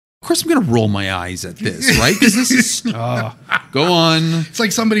Of course, I'm going to roll my eyes at this, right? Because this is go on. It's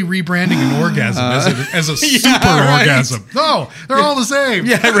like somebody rebranding an orgasm as a super right. orgasm. No, they're all the same.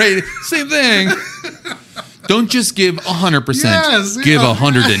 Yeah, right. Same thing. Don't just give 100%. Yes, give yeah.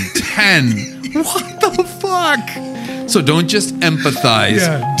 110. What the fuck? So don't just empathize,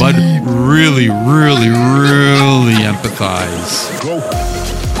 Yeah, but deep. really, really, really empathize.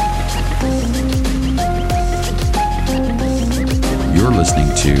 You're listening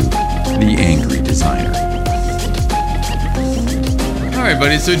to The Angry Designer. All right,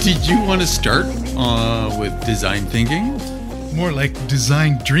 buddy. So did you want to start with design thinking? More like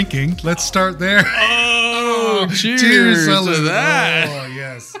design drinking. Let's start there. Oh, cheers Ellen. to that. Oh,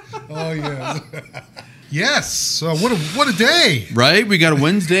 yes. Oh, yes. Yes. So what a day. Right? We got a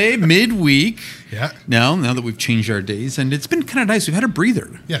Wednesday, midweek. Yeah. Now that we've changed our days, and it's been kind of nice. We've had a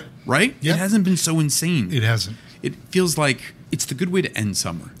breather. Yeah. Right? Yeah. It hasn't been so insane. It hasn't. It feels like it's the good way to end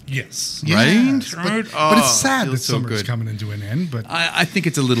summer. Yes. Right? Yes. Right? But it's sad feels that so summer's good. coming into an end. But I think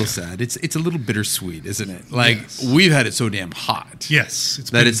it's a little sad. It's a little bittersweet, isn't it? Like, Yes. we've had it so damn hot. yes,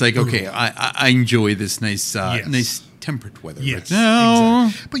 It's like, brutal. okay, I enjoy this nice Yes. nice temperate weather. Yes, Right now.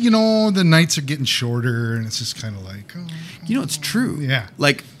 exactly. But the nights are getting shorter, and it's just kind of like, It's true. Yeah.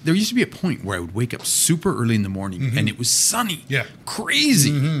 Like, there used to be a point where I would wake up super early in the morning and it was sunny. Mm-hmm. Yeah.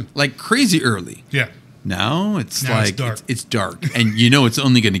 Crazy. Like, crazy early. yeah, Now it's Now it's like dark. it's dark, and it's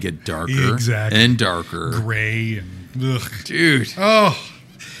only going to get darker Exactly. and darker. gray and ugh. Dude. Oh,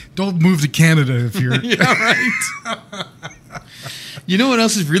 don't move to Canada if you're. Yeah, right. You know what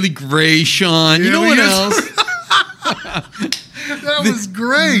else is really gray, Sean? You Yeah, know but what yes. else? That was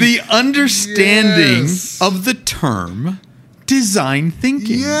great. The understanding Yes. of the term design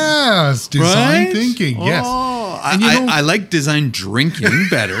thinking. Yes, design Right? thinking. Yes, Oh, And I like design drinking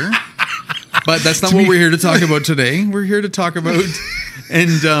better, but that's not what we're here to talk about today. We're here to talk about,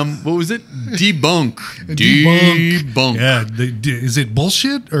 and what was it? Debunk. Debunk. Yeah, is it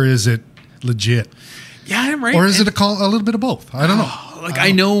bullshit or is it legit, Yeah, right. or is it a little bit of both? I don't know. Like,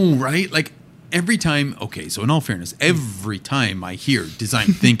 I know, right? Like, every time, okay, so in all fairness, every time I hear design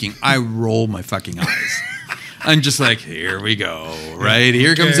thinking, I roll my fucking eyes. I'm just like, here we go, right?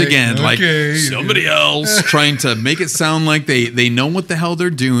 Here comes again. Like, somebody else trying to make it sound like they know what the hell they're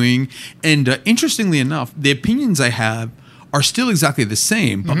doing. And interestingly enough, the opinions I have are still exactly the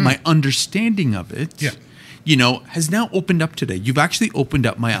same, but my understanding of it... Yeah. Has now opened up today. You've actually opened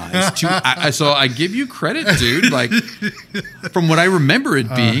up my eyes to. So I give you credit, dude. Like, from what I remember it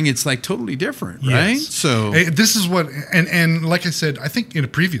being, it's like totally different, right? Yes. So Hey, this is what, and like I said, I think in a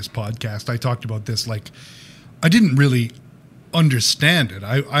previous podcast I talked about this. Like, I didn't really understand it.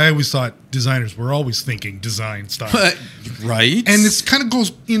 I always thought designers were always thinking design style, right, and this kind of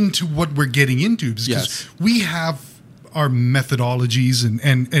goes into what we're getting into because Yes. we have our methodologies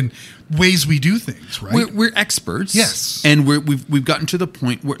and ways we do things, right? we're experts, Yes. and we've gotten to the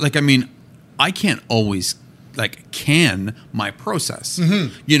point where, like, I mean, I can't always can my process,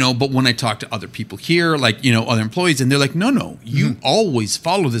 but when I talk to other people here, like, other employees, and they're like, no, you always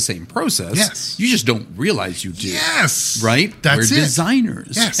follow the same process. Yes. You just don't realize you do. Yes. Right? That's we're it.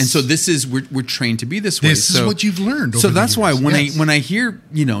 designers. Yes. And so this is, we're trained to be this way. This is what you've learned So over the that's why years. when Yes. when I hear,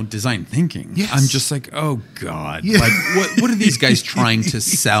 design thinking, Yes. I'm just like, oh God, Yeah. like what are these guys trying to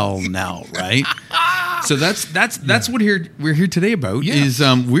sell now? Right. So that's what we're here today about Yes.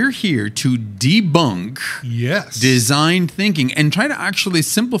 is we're here to debunk Yes. design thinking and try to actually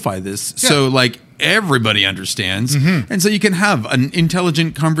simplify this so like everybody understands, and so you can have an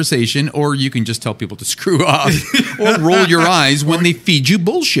intelligent conversation, or you can just tell people to screw up or roll your eyes when they feed you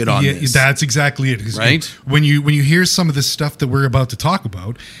bullshit on this. That's exactly it. 'Cause Right? When you hear some of the stuff that we're about to talk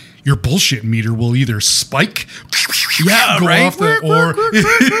about, your bullshit meter will either spike, Yeah, right. off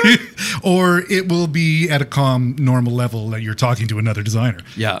or it will be at a calm, normal level that you're talking to another designer.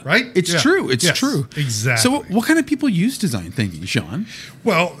 Yeah, Right? It's Yeah. true. It's Yes, true. Exactly. So, what kind of people use design thinking, Sean?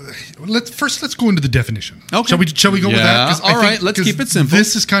 Well, let's go into the definition. Okay. Shall we go with that? Yeah. 'Cause I All think- right, let's 'cause keep it simple.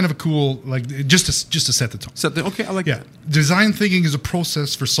 This is kind of a cool, like, just to set the tone. Okay, I like Yeah. that. Design thinking is a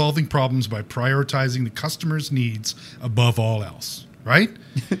process for solving problems by prioritizing the customer's needs above all else. Right?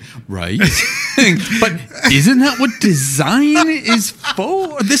 Right. But isn't that what design is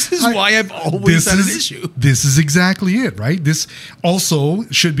for? This is why I've always had an issue. This is exactly it, right? This also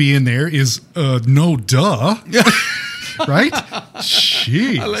should be in there is no duh. Right?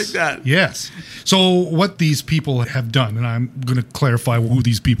 Jeez. I like that. Yes. So what these people have done, and I'm going to clarify who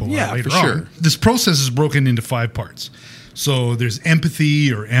these people Yeah, are later for on. sure. This process is broken into 5 parts. So there's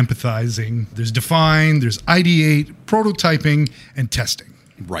empathy or empathizing, there's define, there's ideate, prototyping, and testing.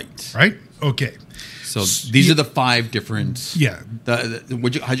 Right. Right? Okay. So these are the 5 different. Yeah.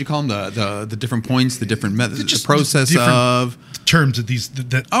 How'd you call them? The different points, the different methods, Just the process different of terms of these.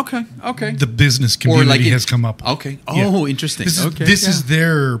 Okay. The business community has come up with. Okay. Oh, interesting. This is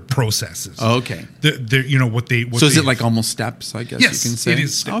their processes. Okay. What they. So is it like almost steps? I guess yes, you can say it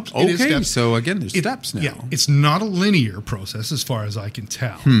is steps. Okay. It is steps. So again, there's steps now. Yeah, it's not a linear process as far as I can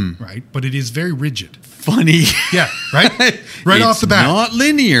tell, right? But it is very rigid. Funny. Yeah. Right. Right off the bat. It's not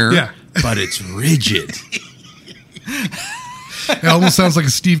linear. Yeah. But it's rigid. It almost sounds like a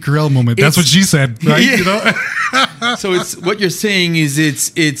Steve Carell moment. That's what she said, right? Yeah. You know? So it's what you're saying is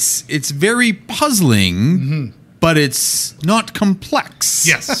it's very puzzling, but it's not complex.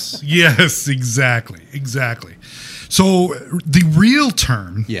 Yes. Yes, exactly. So the real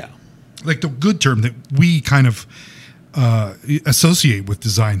term, like the good term that we kind of associate with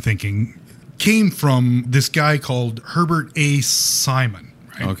design thinking came from this guy called Herbert A. Simon.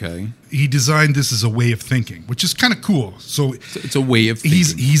 Right? Okay. He designed this as a way of thinking, which is kind of cool. So it's a way of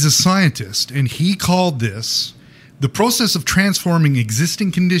thinking. He's a scientist, and he called this the process of transforming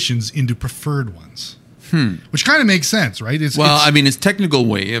existing conditions into preferred ones. Which kind of makes sense, right? It's it's technical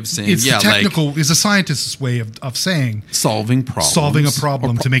way of saying, it's a scientist's way of saying solving problems. Solving a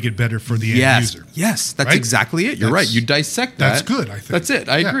problem to make it better for the end user. Yes, that's exactly it. You're right. You dissect that. That's good, I think. That's it.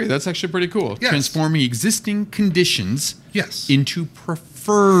 I agree. That's actually pretty cool. Yes. Transforming existing conditions into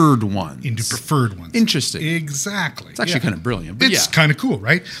preferred ones. Interesting. Exactly. It's actually kind of brilliant. But it's kind of cool,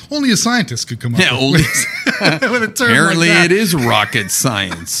 right? Only a scientist could come up with a term apparently like that. It is rocket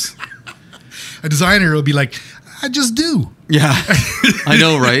science. A designer will be like, I just do. Yeah, I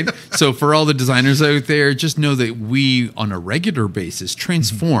know, right? So for all the designers out there, just know that we, on a regular basis,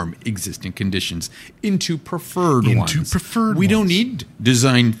 transform existing conditions into preferred ones. We don't need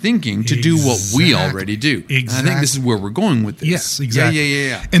design thinking to do what we already do. Exactly. And I think this is where we're going with this. Yes, exactly.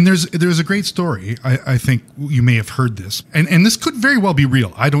 Yeah. And there's a great story. I think you may have heard this. And this could very well be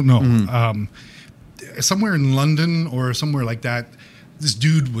real. I don't know. Somewhere in London or somewhere like that, this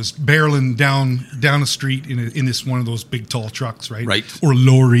dude was barreling down a street in this one of those big tall trucks, right? Right. Or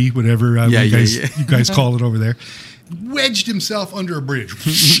lorry, whatever you guys Yeah. call it over there. Wedged himself under a bridge.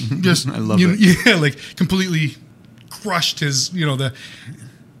 Just I love it. Yeah, like completely crushed his,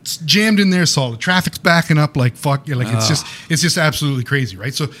 jammed in there solid. Traffic's backing up like fuck. Like it's just absolutely crazy,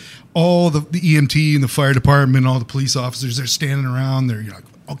 right? So all the EMT and the fire department, all the police officers, they're standing around. You're like,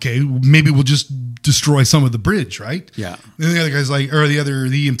 okay, maybe we'll just destroy some of the bridge, right? Yeah. And the other guy's like, or the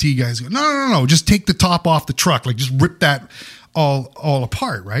EMT guys go, no, just take the top off the truck, like just rip that all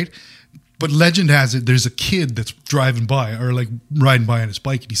apart, right? But legend has it, there's a kid that's driving by or like riding by on his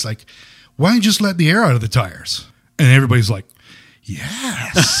bike, and he's like, why don't you just let the air out of the tires? And everybody's like,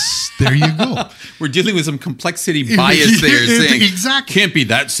 yes, there you go. We're dealing with some complexity bias there, saying exactly can't be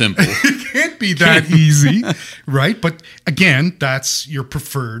that simple. It can't be that easy, right? But again, that's your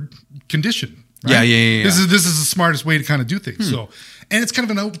preferred condition. Right? Yeah. This is the smartest way to kind of do things. So, and it's kind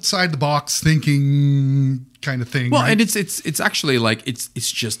of an outside the box thinking kind of thing. Well, right? and it's actually like it's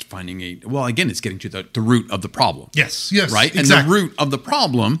just finding it's getting to the root of the problem. Yes, right. Exactly. And the root of the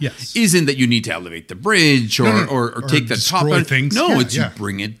problem isn't that you need to elevate the bridge or take the top of things. No, you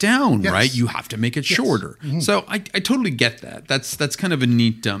bring it down, right? You have to make it shorter. Mm-hmm. So I totally get that. That's kind of a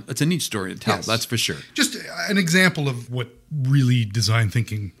neat it's a neat story to tell. Yes. That's for sure. Just an example of what really design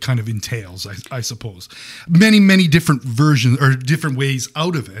thinking kind of entails, I suppose. Many different versions or different ways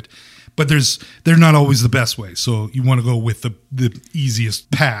out of it, but they're not always the best way. So you want to go with the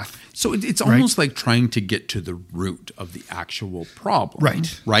easiest path. So it's almost like trying to get to the root of the actual problem.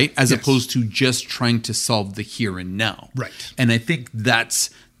 Right? As opposed to just trying to solve the here and now. Right. And I think that's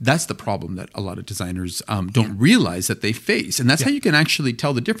the problem that a lot of designers don't realize that they face. And that's how you can actually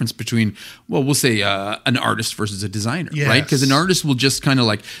tell the difference between, well, we'll say an artist versus a designer, right? Because an artist will just kind of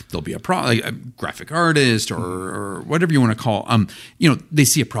like, there'll be like a graphic artist or whatever you want to call, they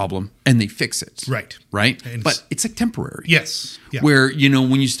see a problem and they fix it. Right. But it's like temporary. Yes. Yeah. Where,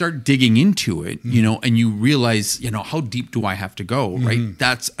 when you start digging into it, and you realize, how deep do I have to go, right?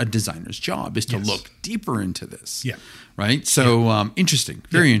 That's a designer's job, is to look deeper into this. Yeah. Right. So interesting.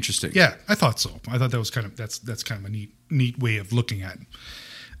 Very interesting. Yeah, I thought so. I thought that was that's kind of a neat way of looking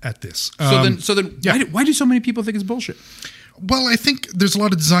at this. So then why do so many people think it's bullshit? Well, I think there's a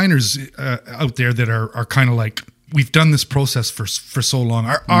lot of designers out there that are kind of like, we've done this process for so long,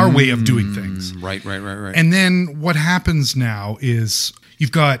 our way of doing things. Right. And then what happens now is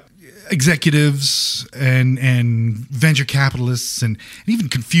you've got executives and venture capitalists and even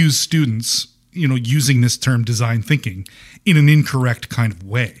confused students, using this term design thinking in an incorrect kind of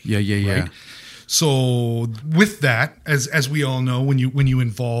way. Yeah. So with that, as we all know, when you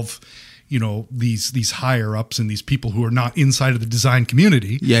involve, these higher ups and these people who are not inside of the design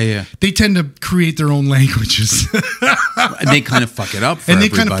community. Yeah. They tend to create their own languages. And they kind of fuck it up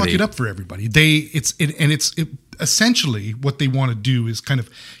for everybody. Essentially what they want to do is kind of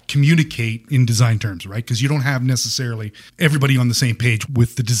communicate in design terms, right? Because you don't have necessarily everybody on the same page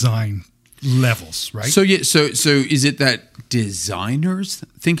with the design levels, right? So is it that designers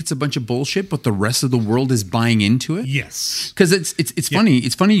think it's a bunch of bullshit, but the rest of the world is buying into it? Yes. Because it's funny.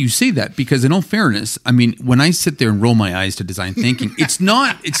 It's funny you say that, because in all fairness, I mean, when I sit there and roll my eyes to design thinking, it's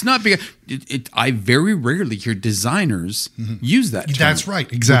not because I very rarely hear designers use that term. That's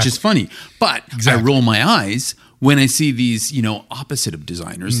right. Exactly. Which is funny. But I roll my eyes when I see these, opposite of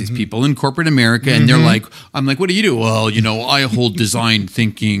designers, these people in corporate America, and they're like, I'm like, what do you do? Well, I hold design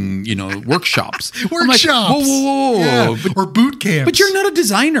thinking, workshops. I'm like, whoa. Yeah. Or boot camps. But you're not a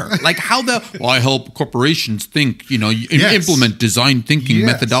designer. Like I help corporations think, implement design thinking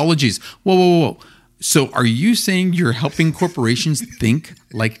methodologies. Whoa. So are you saying you're helping corporations think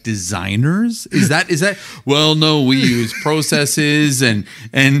like designers? Is that, well, no, we use processes and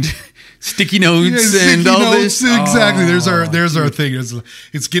sticky notes and all this. Exactly. There's our thing.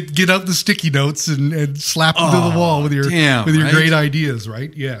 It's get out the sticky notes and slap them to the wall with your great ideas,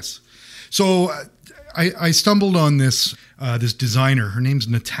 right? Yes. So I stumbled on this designer. Her name's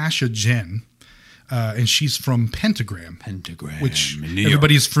Natasha Jen, and she's from Pentagram, which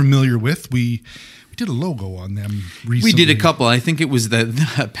everybody's familiar with. We did a logo on them recently. We did a couple. I think it was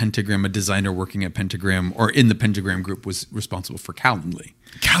the Pentagram, a designer working at Pentagram or in the Pentagram group was responsible for Calendly.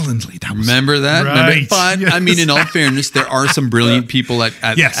 Remember that? Right. But I mean, in all fairness, there are some brilliant people at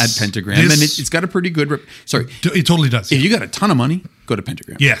Pentagram, and it's got a pretty good. It totally does. If you got a ton of money, go to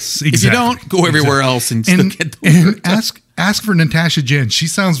Pentagram. Yes, exactly. If you don't, go everywhere else and still get the work done. Ask for Natasha Jen. She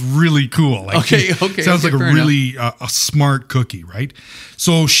sounds really cool. Sounds like a really a smart cookie, right?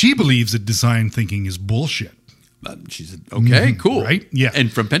 So she believes that design thinking is bullshit. She said, okay, cool. Right? Yeah.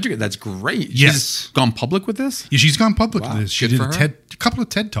 And from Pentagram, that's great. Yes. She's gone public with this? Yeah, she's gone public with this. She did a couple of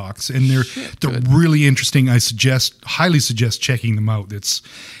TED Talks, and they're really interesting. I highly suggest checking them out.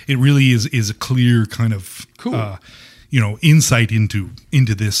 It really is a clear kind of insight into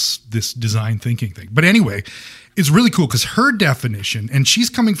this design thinking thing. But anyway, it's really cool because her definition, and she's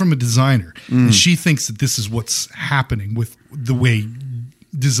coming from a designer, and she thinks that this is what's happening with the way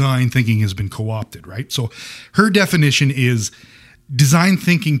design thinking has been co-opted, right? So her definition is design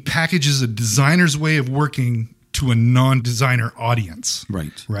thinking packages a designer's way of working to a non-designer audience.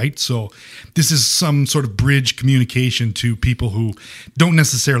 Right? So this is some sort of bridge communication to people who don't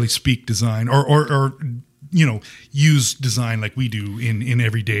necessarily speak design or use design like we do in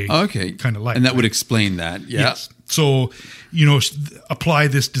everyday kind of life. And that would explain that. Yeah. Yes. So, apply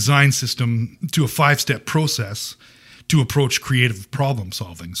this design system to a 5-step process to approach creative problem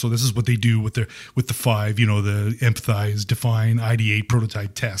solving. So this is what they do with the 5, the empathize, define, ideate,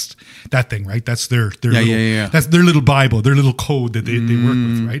 prototype, test, that thing, right? That's their that's their little Bible, their little code that they work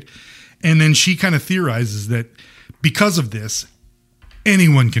with, right? And then she kind of theorizes that because of this,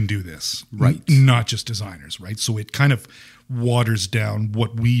 anyone can do this, right? Not just designers, right? So it kind of waters down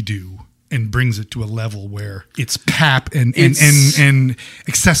what we do and brings it to a level where it's pap and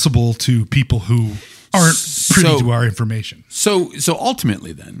accessible to people who aren't privy to our information. So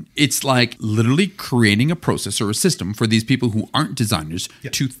ultimately then, it's like literally creating a process or a system for these people who aren't designers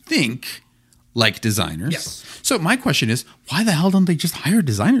to think like designers. Yes. So my question is, why the hell don't they just hire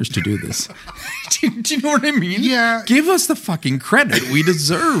designers to do this? do you know what I mean? Yeah. Give us the fucking credit we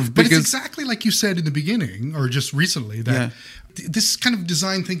deserve. But it's exactly like you said in the beginning, or just recently, that this kind of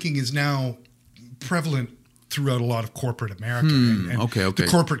design thinking is now prevalent throughout a lot of corporate America and the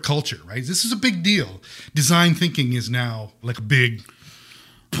corporate culture, right? This is a big deal. Design thinking is now like a big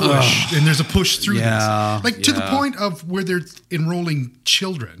push, and there's a push through this. To the point of where they're enrolling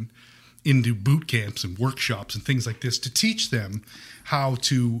children into boot camps and workshops and things like this to teach them how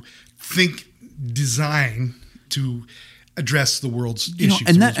to think design to address the world's issues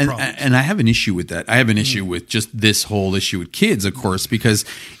and problems. And I have an issue with that. I have an issue with just this whole issue with kids, of course, because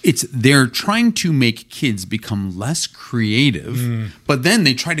they're trying to make kids become less creative, but then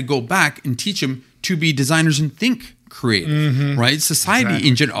they try to go back and teach them to be designers and think creative, right? Society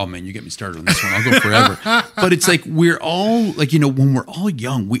in general. Oh man, you get me started on this one. I'll go forever. But it's like we're all like, when we're all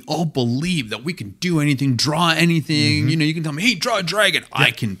young, we all believe that we can do anything, draw anything. You can tell me, hey, draw a dragon.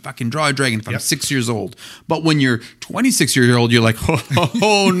 I can fucking draw a dragon if I'm 6 years old. But when you're 26 years old, you're like,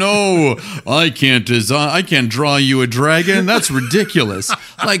 oh no, I can't design. I can't draw you a dragon. That's ridiculous.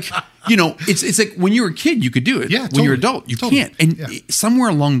 Like, it's like when you were a kid, you could do it. Yeah, when you're an adult, you can't. And somewhere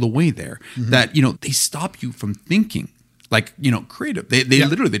along the way there, that, they stop you from thinking like, creative. They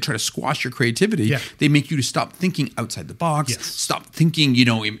literally, they try to squash your creativity. Yeah. They make you to stop thinking outside the box, Yes. stop thinking,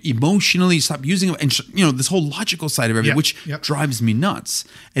 emotionally, stop using it. And, this whole logical side of everything, which drives me nuts.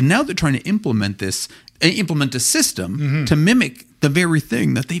 And now they're trying to implement a system to mimic the very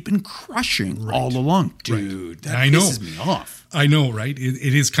thing that they've been crushing all along. Dude, that pisses me off. I know, right?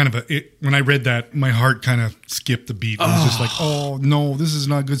 It is kind of when I read that, my heart kind of skipped a beat. It was just like, oh no, this is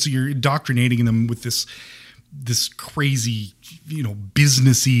not good. So you're indoctrinating them with this crazy,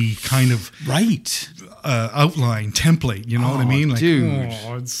 businessy kind of outline template. You know what I mean? Like, dude.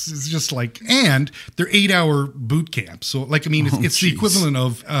 It's just like, and they're 8-hour boot camps. So like, I mean, it's the equivalent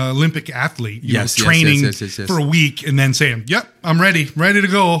of Olympic athlete, training for a week and then saying, "Yep, I'm ready to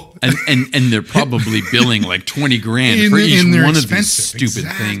go." And they're probably billing like $20,000 for each one of these stupid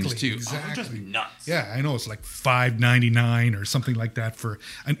things too. Exactly. Just nuts. Yeah, I know it's like $5.99 or something like that for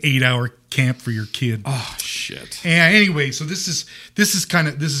an 8-hour camp for your kid. Oh shit. And anyway, so this is kind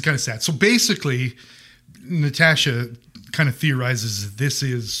of sad. So basically, Natasha kind of theorizes that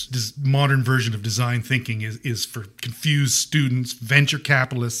this modern version of design thinking is for confused students, venture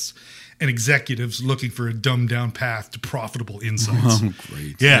capitalists, and executives looking for a dumbed down path to profitable insights. Oh,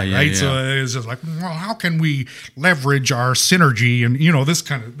 great. Yeah, right. Yeah. So it's just like, well, how can we leverage our synergy and this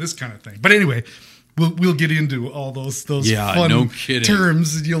kind of thing. But anyway, we'll get into all those fun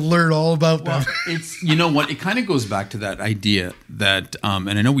terms, and you'll learn all about them. It's what, it kind of goes back to that idea that, and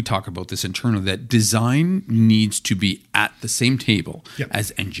I know we talk about this internally, that design needs to be at the same table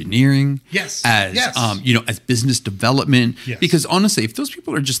as engineering, as business development. Yes. Because honestly, if those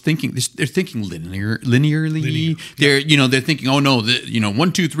people are just thinking, they're thinking linearly. They're thinking, oh no,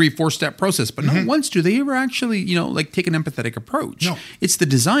 1, 2, 3, 4-step process. But not once do they ever actually, take an empathetic approach. No. It's the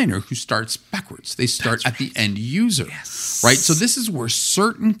designer who starts backwards. They start at the end user, right? So this is where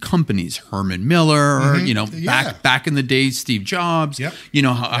certain companies, Herman Miller, back in the day, Steve Jobs,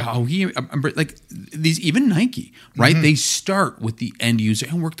 how he, like these, even Nike, right? They start with the end user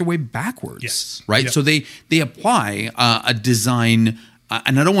and work their way backwards, right? So they apply a design.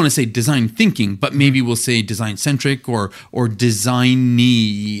 And I don't want to say design thinking, but maybe we'll say design centric or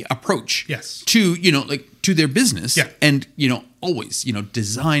design-y approach to their business. Yeah. And, always,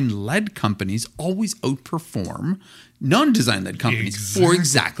 design-led companies always outperform non-design-led companies for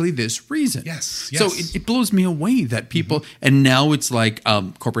exactly this reason. Yes. So it blows me away that people, and now it's like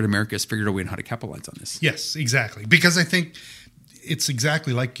corporate America has figured a way on how to capitalize on this. Yes, exactly. Because I think it's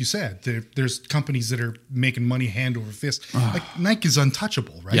exactly like you said. There's companies that are making money hand over fist. Like Nike is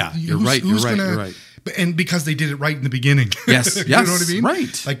untouchable, right? Yeah, you're right. And because they did it right in the beginning. Yes, you know what I mean?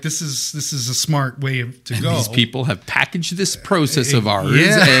 Right. Like this is a smart way to go. These people have packaged this process of ours,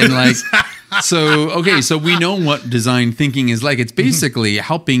 and like, so we know what design thinking is like. It's basically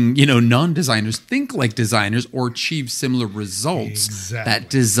helping non-designers think like designers or achieve similar results that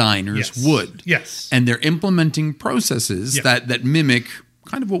designers would. Yes, and they're implementing processes that mimic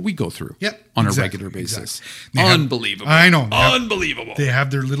kind of what we go through on a regular basis. Unbelievable. I know. Unbelievable. They have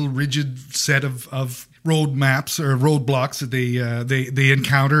their little rigid set of road maps or roadblocks that they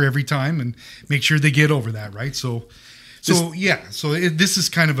encounter every time and make sure they get over that, right? This is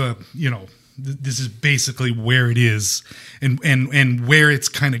kind of a, this is basically where it is and where it's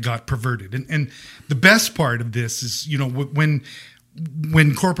kind of got perverted. And the best part of this is,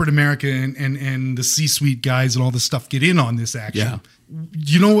 when corporate America and the C-suite guys and all this stuff get in on this action,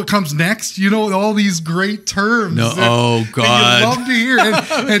 you know what comes next? All these great terms. Oh God, you love to hear.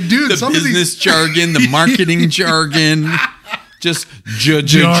 And dude, the some business of these jargon, the marketing jargon, just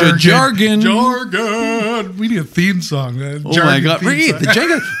jargon. We need a theme song. Oh my God, right? The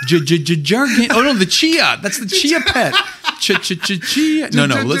jargon. Oh no, the chia. That's the chia pet. Chia. No,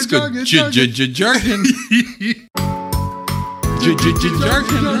 let's go. Jargon. Jargon.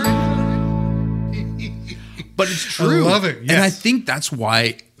 But it's true. I love it. Yes. And I think that's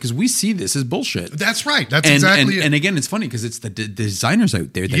why, because we see this as bullshit. That's right. That's exactly it. And again, it's funny because it's the designers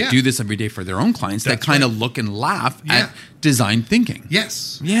out there that do this every day for their own clients that kind of look and laugh at design thinking.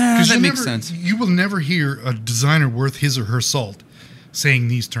 Yes. Yeah, that makes sense. You will never hear a designer worth his or her salt saying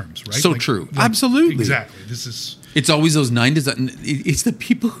these terms, right? So true. Absolutely. Exactly. It's always those 9 design. It's the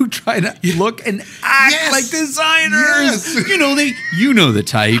people who try to look and act like designers. Yes. You know the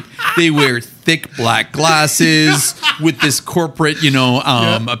type. They wear thick black glasses with this corporate,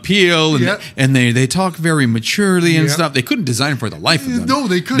 appeal, and they talk very maturely and stuff. They couldn't design for the life of them. No,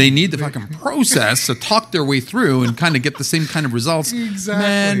 they couldn't. They need the fucking process to talk their way through and kind of get the same kind of results. Exactly.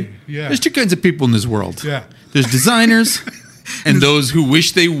 Man, there's 2 kinds of people in this world. Yeah. There's designers and those who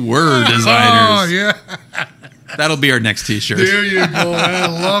wish they were designers. Oh yeah. That'll be our next T-shirt. There you go. I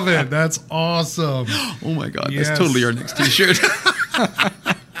love it. That's awesome. Oh my God, Yes. that's totally our next T-shirt.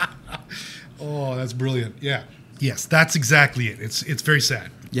 Oh, that's brilliant. Yeah. Yes, that's exactly it. It's very sad.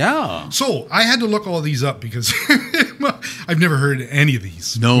 Yeah. So I had to look all these up because I've never heard any of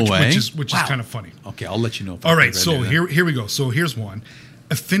these. No way. Which is kind of funny. Okay, I'll let you know. If All I right, can so do that. here we go. So here's one: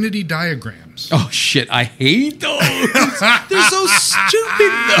 affinity diagrams. Oh shit! I hate those. They're so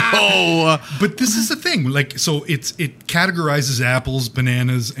stupid, though. But this is the thing. Like, so it categorizes apples,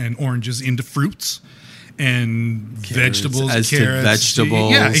 bananas, and oranges into fruits and vegetables, as to carrots.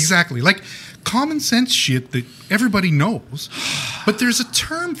 vegetables. Yeah, exactly. Like common sense shit that everybody knows. But there's a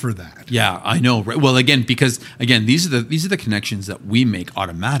term for that. Yeah, I know. Right? Well, because these are the connections that we make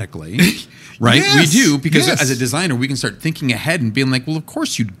automatically, right? Yes, We do because yes. as a designer, we can start thinking ahead and being like, well, of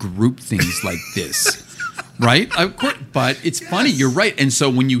course you'd group things like this, right? Of course, but it's funny. You're right. And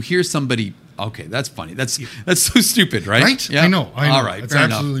so when you hear somebody, okay, that's funny. That's so stupid, right? Right? Yeah. I know. All right. It's fair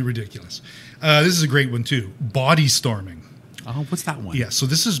enough. absolutely ridiculous. This is a great one too. Body storming. Oh, what's that one? Yeah, so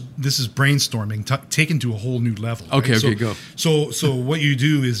this is brainstorming taken to a whole new level. Right? Okay, so, go. So what you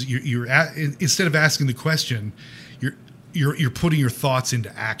do is instead of asking the question, you're putting your thoughts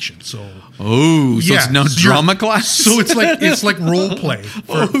into action. So it's no drama class. So it's like role play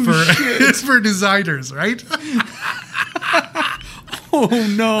for designers, right? Oh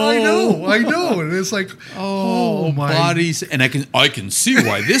no! I know, and it's like my bodies, and I can see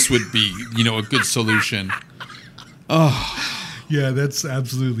why this would be a good solution. Yeah, that's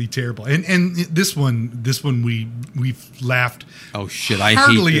absolutely terrible. And this one we've laughed. Oh shit! I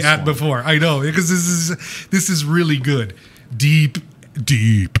heartily hate this at one. before. I know, because this is really good. Deep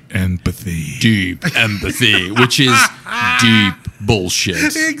empathy. Deep empathy, which is deep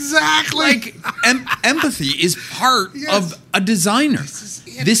bullshit. Exactly. Like empathy is part of a designer.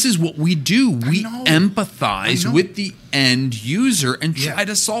 This is what we do. We empathize with the end user and try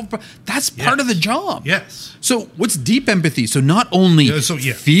to solve. That's part of the job. Yes. So what's deep empathy? So not only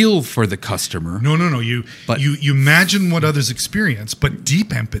feel for the customer. No. You imagine what others experience, but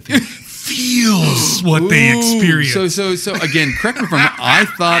deep empathy feels what they experience. So again, correct me if I'm wrong. I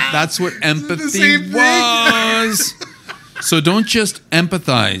thought that's what empathy was. So don't just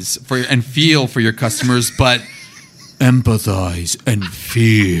empathize and feel for your customers, but empathize and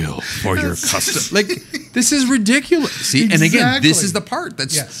feel for your customer. Like, this is ridiculous. See, and again, this is the part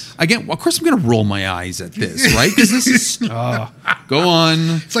that's again. Well, of course, I'm going to roll my eyes at this, right? Because this is go on.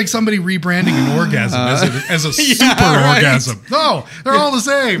 It's like somebody rebranding an orgasm as a super orgasm. No, they're all the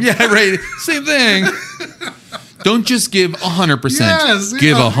same. Yeah, right. Same thing. Don't just give 100%. Yes,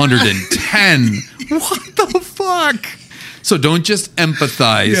 give 110. What the fuck? So don't just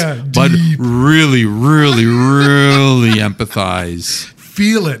empathize, but really, really, really empathize.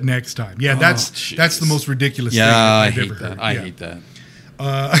 Feel it next time. Yeah, that's the most ridiculous thing I've ever heard. I hate that.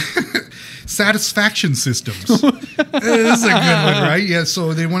 Satisfaction systems. This is a good one, right? Yeah,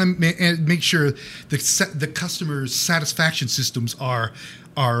 so they want to make sure the customer's satisfaction systems are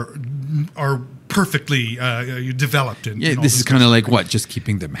perfectly developed. And This is kind of like what? Just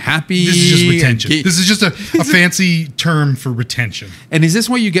keeping them happy? This is just retention. This is just a fancy term for retention. And is this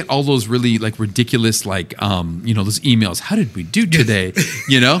why you get all those really like ridiculous those emails? How did we do today?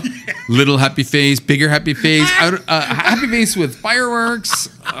 Little happy face, bigger happy face, happy face with fireworks.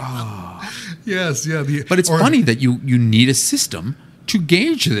 Oh. Yes, yeah. But it's funny that you need a system to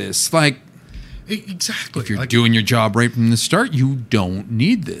gauge this. Like, exactly. if you're doing your job right from the start, you don't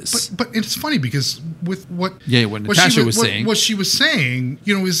need this. But it's funny because with what Natasha was saying, what she was saying,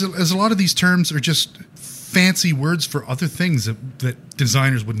 is a lot of these terms are just fancy words for other things that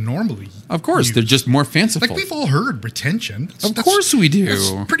designers would normally. Of course, use. They're just more fanciful. Like we've all heard retention. Of course we do.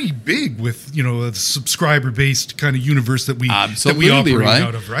 It's pretty big with a subscriber based kind of universe that we operate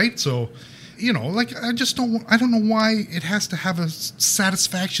out of, right? So. I don't know why it has to have a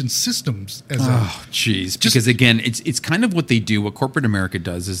satisfaction systems as because again, it's kind of what they do. What corporate America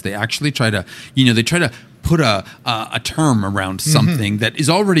does is they actually try to, put a term around something that is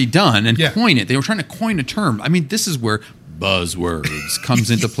already done and coin it. They were trying to coin a term. I mean, this is where buzzwords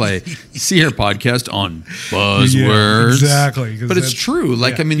comes into play. See our podcast on buzzwords. Exactly. But it's true.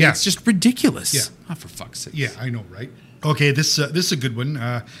 Like, I mean, it's just ridiculous. Yeah. Oh, for fuck's sake. Yeah, I know, right? Okay, this is a good one.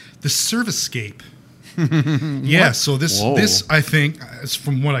 The service-scape. So this I think,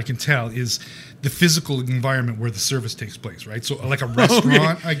 from what I can tell, is the physical environment where the service takes place, right? So like a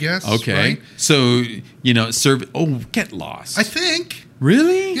restaurant, I guess. Okay. Right? So, get lost. I think.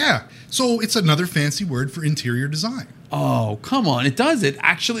 Really? Yeah. So it's another fancy word for interior design. Oh, come on. It does it.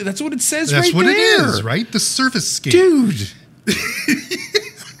 Actually, that's what it says That's right what there. it is, right? The service-scape. Dude.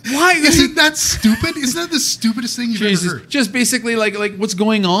 What Why isn't that stupid? Isn't that the stupidest thing you've ever heard? Just basically like what's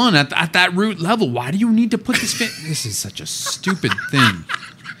going on at that root level. Why do you need to put this? This is such a stupid thing.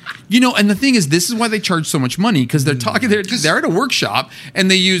 And the thing is, this is why they charge so much money, because they're talking. They're at a workshop and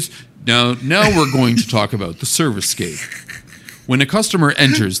they use. Now we're going to talk about the service-scape. When a customer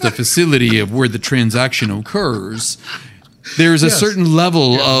enters the facility of where the transaction occurs, there's a certain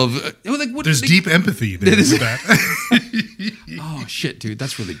level of there's deep empathy there with that. Oh shit, dude,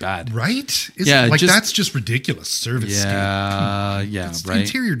 that's really bad, right? That's just ridiculous. Service. Yeah, right.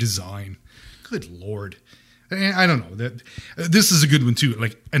 Interior design. Good Lord. I don't know. This is a good one too.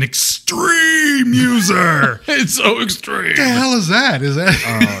 Like an extreme user. It's so extreme. What the hell is that?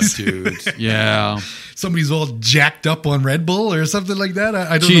 Oh, dude. Yeah. Somebody's all jacked up on Red Bull or something like that.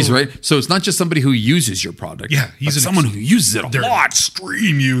 I don't know. Jeez, right? So it's not just somebody who uses your product. Yeah, he's someone who uses it a lot.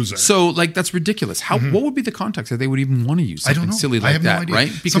 Extreme user. So that's ridiculous. What would be the context that they would even want to use something silly like that? No idea.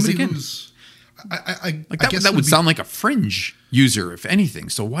 Right? Because somebody again, that would sound like a fringe user, if anything.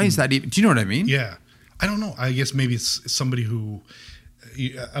 So why is that even? Do you know what I mean? Yeah. I don't know. I guess maybe it's somebody who,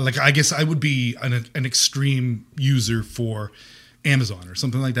 I guess I would be an extreme user for Amazon or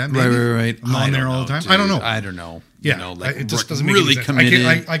something like that. Maybe. Right. I'm on there all the time. Dude. I don't know. I don't know. Yeah, it just doesn't really make any sense.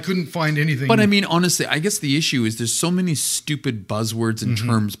 committed. I couldn't find anything. But I mean, honestly, I guess the issue is there's so many stupid buzzwords and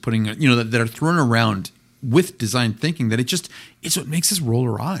terms that are thrown around with design thinking that it's what makes us roll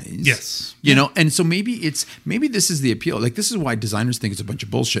our eyes. Yes. And so maybe this is the appeal. Like, this is why designers think it's a bunch of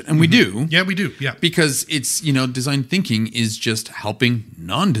bullshit. And we do. Yeah, we do. Yeah. Because it's, design thinking is just helping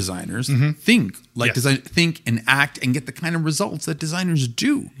non-designers think like think and act and get the kind of results that designers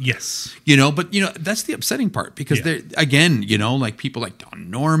do. Yes. But that's the upsetting part, because they're, again, like people like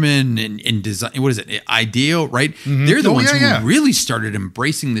Don Norman and design, what is it? IDEO, right? They're the ones who really started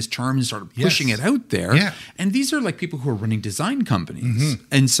embracing this term and started pushing it out there. Yeah. And these are like people who are running design companies.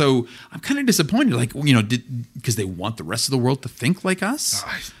 And so I'm kind of disappointed, because they want the rest of the world to think like us.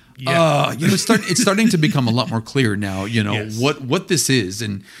 It's starting to become a lot more clear now, what this is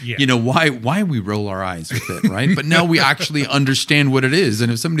and, why we roll our eyes with it, right? But now we actually understand what it is. And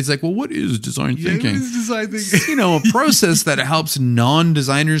if somebody's like, well, what is design thinking? What is design thinking? A process that helps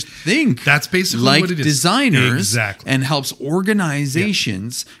non-designers think. That's basically like what it is. Designers. Exactly. And helps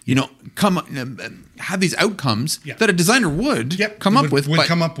organizations, have these outcomes that a designer would come up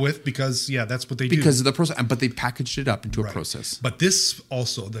with. Because that's what they do. Because of the process, but they packaged it up into a process. But this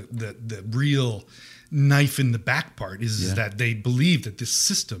also, the real knife in the back part is that they believe that this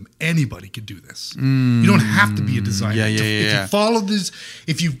system, anybody could do this. You don't have to be a designer. If you follow this,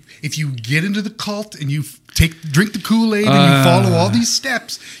 if you get into the cult and you drink the Kool-Aid and you follow all these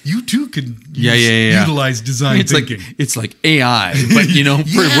steps, you too can utilize design thinking. It's like AI, but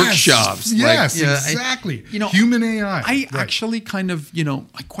for workshops. Yes, exactly. Human AI. I actually kind of,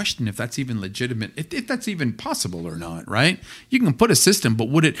 I question if that's even legitimate, if that's even possible or not, right? You can put a system, but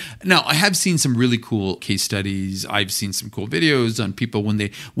would it? Now, I have seen some really cool case studies. I've seen some cool videos on people when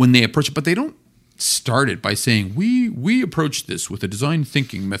they approach it, but they don't start it by saying we approach this with a design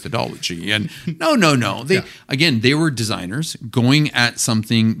thinking methodology. And no. They were designers going at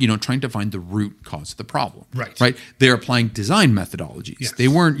something, trying to find the root cause of the problem. Right. They're applying design methodologies. Yes. They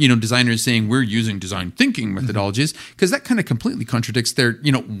weren't, designers saying we're using design thinking methodologies, because that kind of completely contradicts their,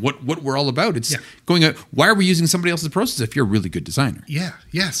 what we're all about. It's going out, why are we using somebody else's process if you're a really good designer? Yeah.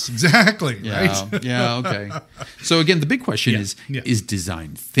 Yes, exactly. Right. Yeah. Okay. So again, the big question is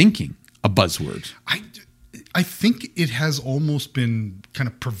design thinking a buzzword? I think it has almost been kind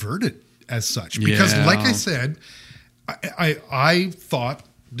of perverted as such, because like I said, I thought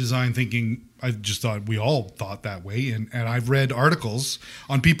design thinking, I just thought we all thought that way, and I've read articles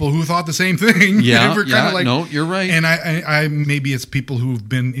on people who thought the same thing. No, you're right. And I maybe it's people who've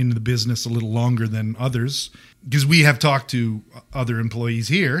been in the business a little longer than others, because we have talked to other employees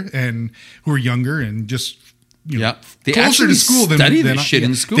here and who are younger and just they closer to school than shit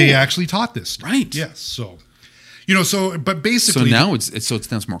in school. They actually taught this, right? Yes, so but basically, so now it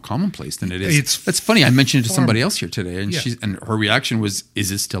sounds more commonplace than it is. That's funny. I mentioned it to somebody else here today, and her reaction was,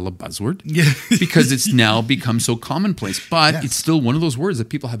 "Is it still a buzzword?" Yeah, because it's now become so commonplace, but it's still one of those words that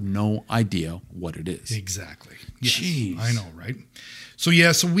people have no idea what it is. Exactly. Yes, jeez, I know, right? So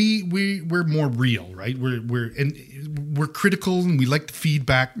we're more real, right? We're critical and we like the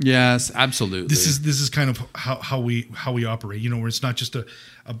feedback. Yes, absolutely. This is kind of how we operate. Where it's not just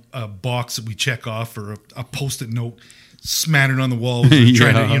a box that we check off or a post-it note smattered on the wall. Trying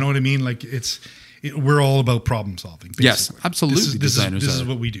to, you know what I mean? Like we're all about problem solving. Basically. Yes, absolutely. This is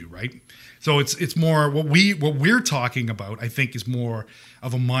what we do, right? So it's more what we're talking about. I think is more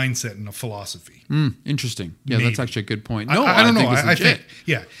of a mindset and a philosophy. Interesting. Yeah, Maybe. that's actually a good point. No, I don't know. I legit.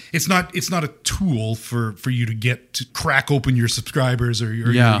 think it's not a tool for you to get to crack open your subscribers or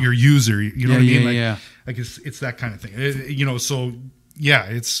your user. You know what I mean? Like it's that kind of thing. So yeah,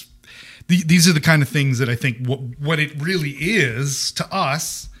 it's these are the kind of things that I think what it really is to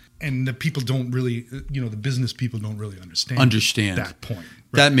us. And the people don't really, the business people don't really understand that point.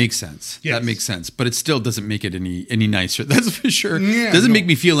 Right? That makes sense. Yes. That makes sense. But it still doesn't make it any nicer. That's for sure. Yeah, doesn't make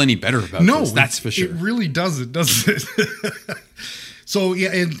me feel any better about this. That's for sure. It really doesn't, does it? So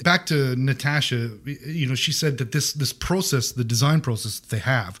yeah, and back to Natasha, she said that this process, the design process that they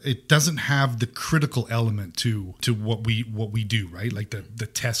have, it doesn't have the critical element to what we do, right? Like the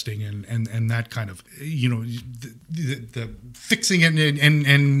testing and that kind of, the fixing it and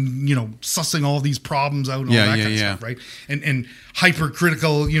sussing all these problems out and all that kind of stuff, right? And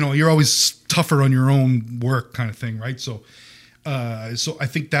hypercritical, you're always tougher on your own work kind of thing, right? So I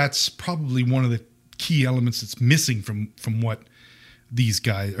think that's probably one of the key elements that's missing from what these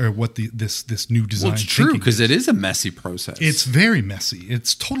guys or what this new design. Well, it's true because it is a messy process. It's very messy.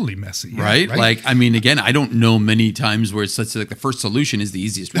 It's totally messy, right? Like, I mean, again, I don't know many times where it's such like the first solution is the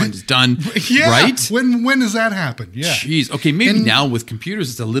easiest one. It's done, right? When does that happen? Yeah. Jeez. Okay, maybe now with computers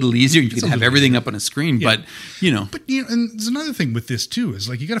it's a little easier. You can have everything up on a screen, but and there's another thing with this too is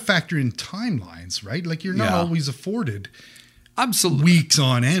like you got to factor in timelines, right? Like you're not always afforded. Absolutely. Weeks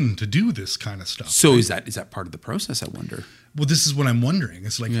on end to do this kind of stuff. So is that part of the process? I wonder. Well, this is what I'm wondering.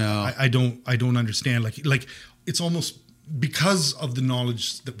 It's like I don't understand. Like it's almost because of the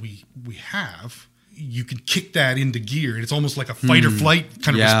knowledge that we have. You can kick that into gear. It's almost like a fight or flight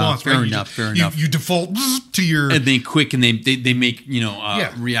kind of response. Fair right? enough. You default to your and they quick and they make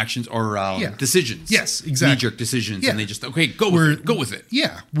reactions or decisions. Yes, exactly. Knee-jerk decisions, and they just go with it.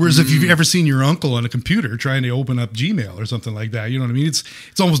 Yeah. Whereas if you've ever seen your uncle on a computer trying to open up Gmail or something like that, you know what I mean? It's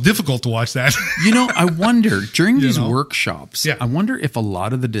almost difficult to watch that. I wonder during these workshops. Yeah. I wonder if a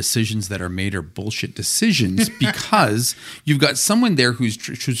lot of the decisions that are made are bullshit decisions because you've got someone there who's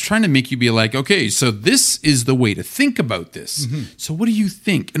trying to make you be like, okay, so this is the way to think about this. Mm-hmm. So what do you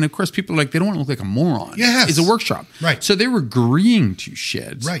think? And of course, people are like, they don't want to look like a moron. Yes. It's a workshop. Right. So they're agreeing to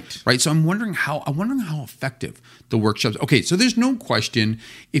shit. Right. So I'm wondering how effective the workshops. Okay, so there's no question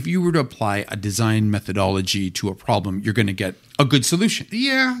if you were to apply a design methodology to a problem, you're going to get a good solution.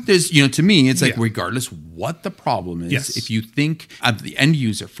 Yeah. There's, to me, it's like regardless what the problem is, yes. if you think of the end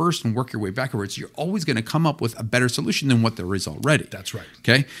user first and work your way backwards, you're always going to come up with a better solution than what there is already. That's right.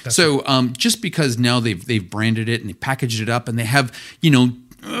 Okay. Just because now they've branded it and they packaged it up and they have,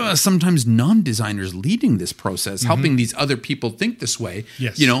 sometimes non-designers leading this process, helping these other people think this way.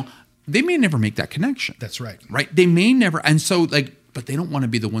 Yes. They may never make that connection. That's right. Right. They may never. And so but they don't want to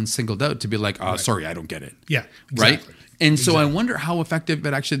be the one singled out to be like, sorry, I don't get it. Yeah. Right. Exactly. And so I wonder how effective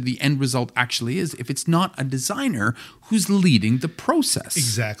the end result actually is if it's not a designer who's leading the process.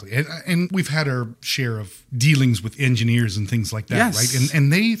 Exactly. And we've had our share of dealings with engineers and things like that, yes. right?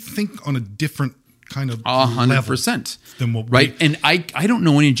 And they think on a different kind of 100% than what right. And I don't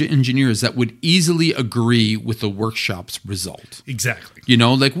know any engineers that would easily agree with the workshop's result. Exactly.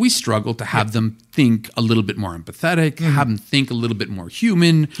 We struggle to have them think a little bit more empathetic, have them think a little bit more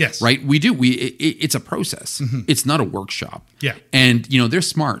human. Yes. Right. We do. It's a process. It's not a workshop. Yeah. And they're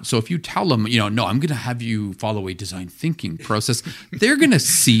smart. So if you tell them, no, I'm going to have you follow a design thinking process, they're going to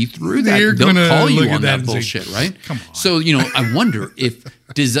see through that. They'll call you on that bullshit, right? Come on. So I wonder if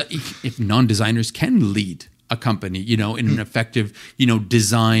non-designers can lead a company, in an effective,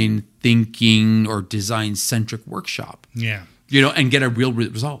 design thinking or design centric workshop. Yeah. And get a real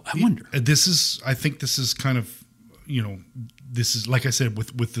result. I wonder. I think this is kind of, this is like I said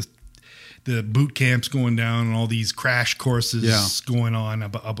with the boot camps going down and all these crash courses going on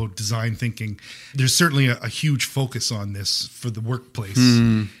about design thinking. There's certainly a huge focus on this for the workplace.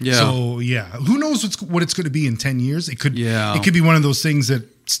 So who knows what it's going to be in 10 years? It could be one of those things that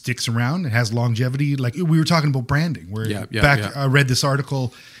sticks around. It has longevity. Like we were talking about branding, where I read this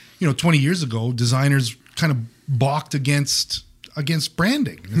article, 20 years ago, designers kind of balked against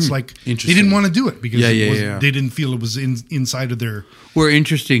branding. It's like they didn't want to do it because they didn't feel it was inside of their. We're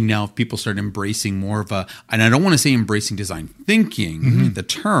interesting now if people start embracing more of and I don't want to say embracing design thinking, the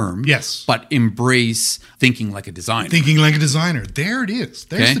term, yes, but embrace thinking like a designer. Thinking like a designer. There it is.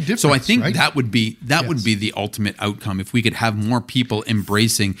 There's the difference. So I think right? that would be the ultimate outcome if we could have more people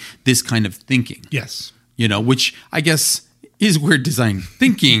embracing this kind of thinking. Yes. Which I guess is where design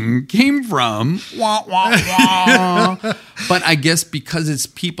thinking came from. Wah, wah, wah. But I guess because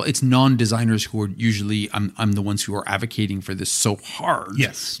it's non-designers who are usually, I'm the ones who are advocating for this so hard.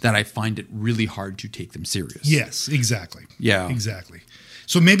 Yes. That I find it really hard to take them serious. Yes, exactly. Yeah. Exactly.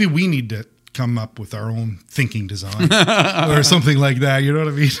 So maybe we need to come up with our own thinking design or something like that. You know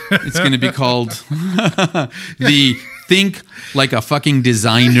what I mean? It's going to be called the Think Like a Fucking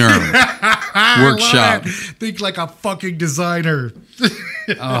Designer workshop. Think like a fucking designer.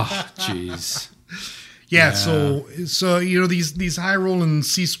 Oh, jeez. Yeah. So these high rolling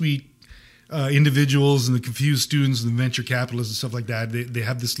C-suite individuals and the confused students and the venture capitalists and stuff like that, they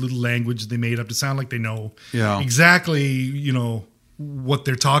have this little language they made up to sound like they know exactly, what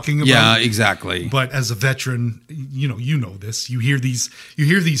they're talking about. Yeah, exactly. But as a veteran, you know this. You hear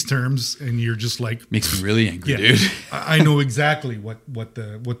these terms, and you're just like, makes me really angry, dude. I know exactly what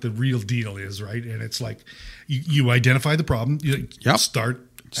the real deal is, right? And it's like you identify the problem. You start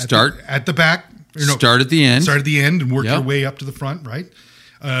at the back. Start at the end. Start at the end and work your way up to the front, right?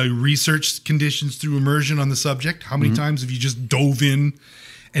 Research conditions through immersion on the subject. How many times have you just dove in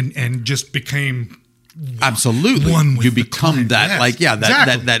and just became absolutely one with you become that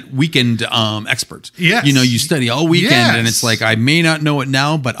exactly. that weekend expert. Yes. You study all weekend and it's like, I may not know it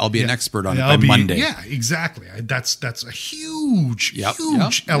now, but I'll be an expert on it by Monday. Yeah, exactly. That's a huge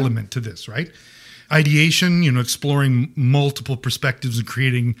element to this, right? Ideation, exploring multiple perspectives and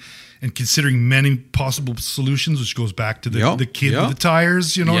creating and considering many possible solutions, which goes back to the kid with the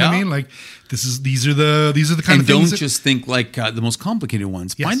tires. You know what I mean? Like these are the kind of things. Don't just think like the most complicated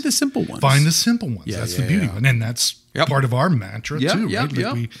ones. Yes. Find the simple ones. Find the simple ones. That's the beauty of it. And that's part of our mantra too, right?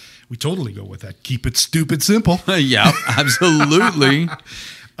 Like we totally go with that. Keep it stupid simple. Yeah, absolutely.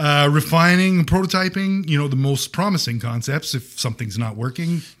 Refining and prototyping, the most promising concepts. If something's not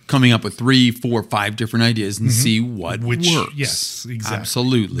working, coming up with 3, 4, 5 different ideas and see which works. Yes, exactly.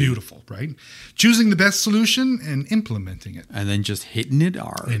 Absolutely. Beautiful, right? Choosing the best solution and implementing it. And then just hitting it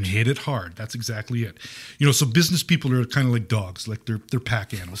hard. And hit it hard. That's exactly it. So business people are kind of like dogs, like they're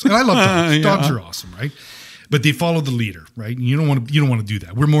pack animals. And I love dogs. Dogs are awesome, right? But they follow the leader, right? And you don't want to do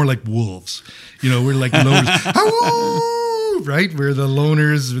that. We're more like wolves. We're like loners. Right? We're the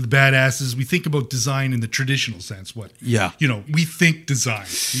loners, we're the badasses. We think about design in the traditional sense. We think design.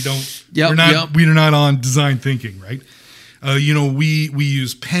 We don't. We're not on design thinking, right? We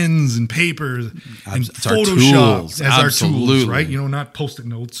use pens and paper and Photoshop as our tools, right? Not Post-it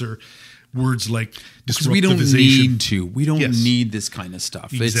notes or words like disruptivization. We don't need this kind of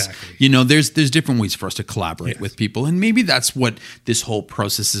stuff. Exactly. There's different ways for us to collaborate with people, and maybe that's what this whole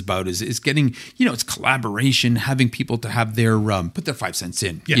process is about. Is getting it's collaboration, having people to have their put their 5 cents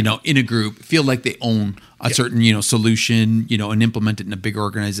in. In a group, feel like they own a certain solution, and implement it in a big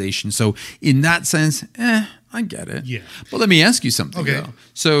organization. So in that sense, I get it. Yeah. But let me ask you something. Okay. Though.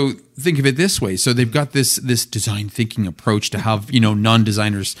 So think of it this way. So they've got this design thinking approach to have,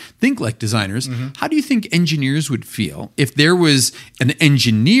 non-designers think like designers. Mm-hmm. How do you think engineers would feel if there was an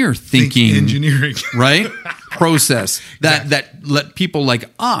engineer thinking engineering right process that let people like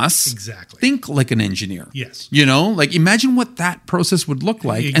us think like an engineer? Yes. Imagine what that process would look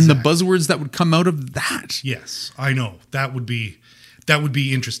like and the buzzwords that would come out of that. Yes, I know. That would be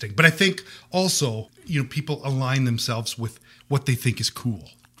interesting. But I think also, people align themselves with what they think is cool.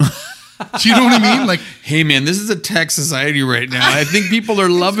 Do you know what I mean? Like, hey man, this is a tech society right now. I think people are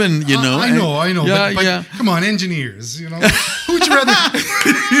loving, I know. But come on, engineers. Who'd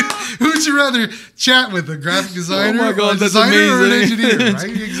you rather chat with, a graphic designer? Oh my God, that's amazing. Or an engineer, right?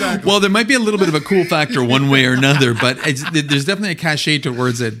 Exactly. Well, there might be a little bit of a cool factor one way or another, but there's definitely a cachet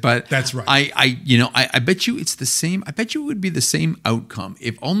towards it. But that's right. I bet you it's the same. I bet you it would be the same outcome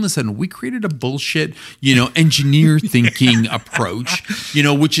if all of a sudden we created a bullshit, engineer thinking approach,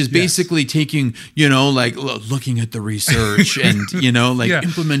 which is basically taking, looking at the research and,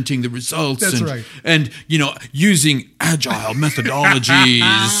 implementing the results and using agile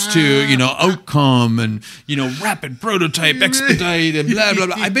methodologies to, outcome and, rapid prototype, expedite and blah, blah,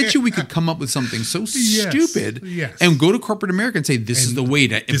 blah. I bet you we could come up with something so stupid and go to corporate America and say, this is the way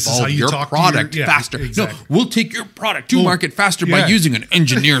to evolve your product faster. Exactly. No, we'll take your product to market faster by using an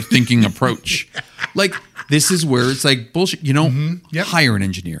engineer thinking approach. Like, this is where it's like bullshit, hire an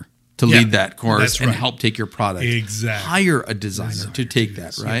engineer to lead that course and help take your product. Exactly. Hire a designer to take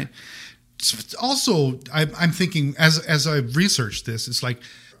that, right? Also, I'm thinking, as I've researched this, it's like,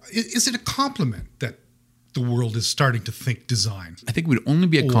 is it a compliment that the world is starting to think design. I think it would only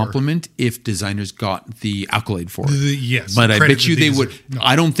be a compliment if designers got the accolade for it. Yes. But I credit bet you that they deserve. would. No.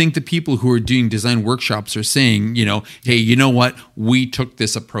 I don't think the people who are doing design workshops are saying, hey, you know what? We took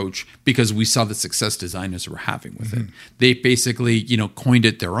this approach because we saw the success designers were having with it. They basically, coined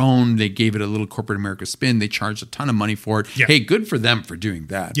it their own. They gave it a little corporate America spin. They charged a ton of money for it. Yeah. Hey, good for them for doing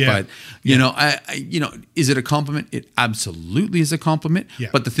that. Yeah. But, is it a compliment? It absolutely is a compliment. Yeah.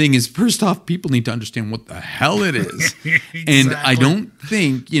 But the thing is, first off, people need to understand what the hell it is. And I don't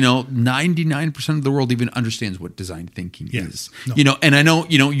think, 99% of the world even understands what design thinking is. No. And I know,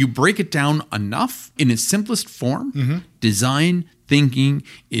 you break it down enough in its simplest form. Design thinking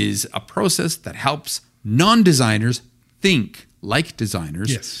is a process that helps non-designers think like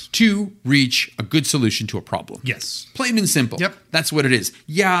designers to reach a good solution to a problem. Yes. Plain and simple. Yep. That's what it is.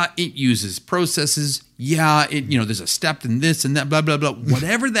 Yeah, it uses processes. Yeah, there's a step in this and that, blah, blah, blah,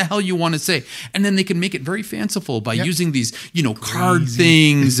 whatever the hell you want to say. And then they can make it very fanciful by using these, card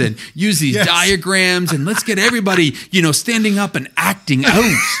things and use these diagrams and let's get everybody, standing up and acting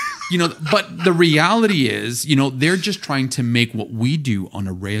out. But the reality is, they're just trying to make what we do on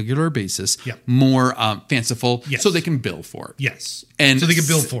a regular basis more fanciful so they can bill for it. Yes. And so they can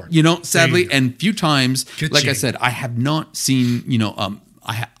bill for it. Sadly, and few times, like I Ka-ching. said, I have not seen,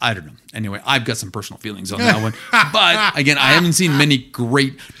 I don't know. Anyway, I've got some personal feelings on that one. But again, I haven't seen many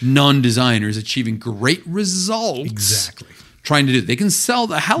great non-designers achieving great results. Exactly. Trying to do. They can sell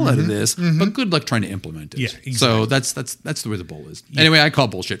the hell out of this, but good luck trying to implement it. Yeah, exactly. So that's the way the bowl is. Anyway, I call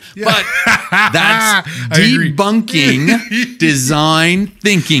bullshit. But that's debunking design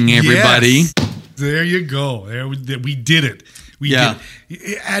thinking, everybody. Yes. There you go. We did it. We did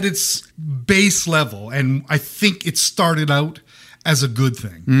it. At its base level, and I think it started out as a good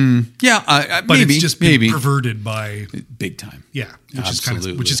thing. But it's just been perverted by big time. Yeah,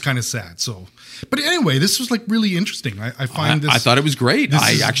 Absolutely. which is kind of sad. So, but anyway, this was like really interesting. I find this. I thought it was great.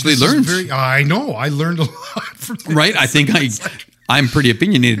 I actually learned. I know. I learned a lot from this. Right. I think I'm pretty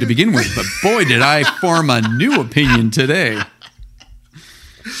opinionated to begin with, but boy, did I form a new opinion today.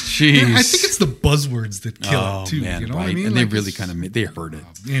 Jeez. Yeah, I think it's the buzzwords that kill it too. Man, you know right. what I mean? And Like, they really kind of they hurt it.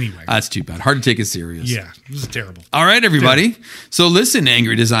 Anyway, That's too bad. Hard to take it serious. yeah, this is terrible. All right, everybody. So listen,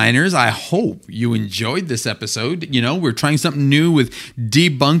 angry designers, I hope you enjoyed this episode. We're trying something new with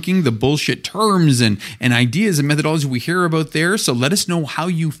debunking the bullshit terms and ideas and methodology we hear about there. So let us know how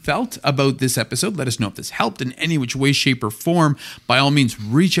you felt about this episode. Let us know if this helped in any which way, shape, or form. By all means,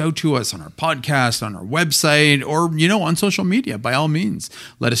 reach out to us on our podcast, on our website, or, on social media. By all means,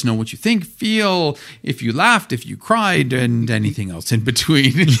 let us know what you think, feel, if you laughed, if you cried, and anything else in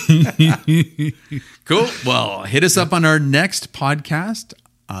between. Cool. Well, hit us up on our next podcast.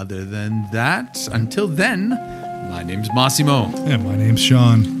 Other than that, until then, my name's Massimo. And my name's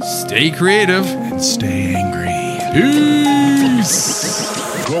Sean. Stay creative And stay angry. Peace.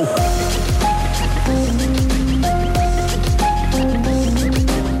 Whoa.